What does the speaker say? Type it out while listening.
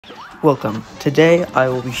Welcome. Today I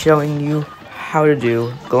will be showing you how to do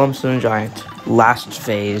Glumstone the Giant last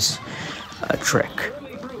phase trick.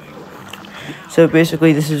 So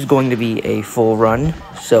basically this is going to be a full run,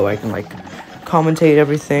 so I can commentate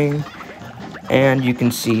everything, and you can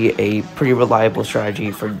see a pretty reliable strategy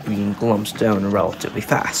for being Glumstone relatively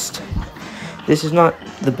fast. This is not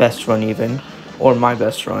the best run even, or my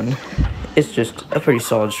best run. It's just a pretty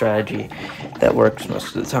solid strategy that works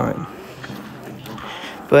most of the time.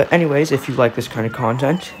 But anyways, if you like this kind of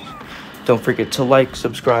content, don't forget to like,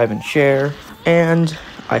 subscribe, and share. And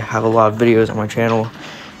I have a lot of videos on my channel,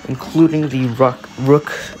 including the Rook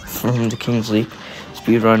from the King's Leap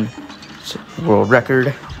speedrun world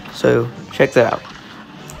record. So check that out.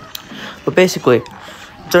 But basically,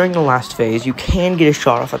 during the last phase, you can get a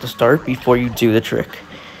shot off at the start before you do the trick.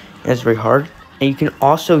 And it's very hard. And you can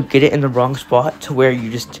also get it in the wrong spot to where you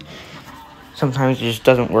just sometimes it just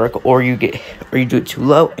doesn't work, or you do it too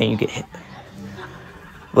low and you get hit.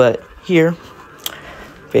 But here,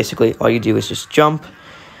 basically all you do is just jump,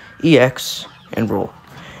 EX, and roll.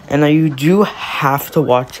 And now you do have to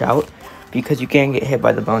watch out because you can get hit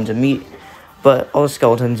by the bones of meat, but all the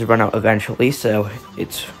skeletons run out eventually, so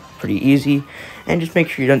it's pretty easy. And just make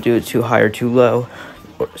sure you don't do it too high or too low,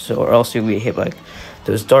 or else you'll get hit by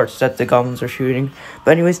those darts that the goblins are shooting.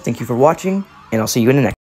 But anyways, thank you for watching, and I'll see you in the next.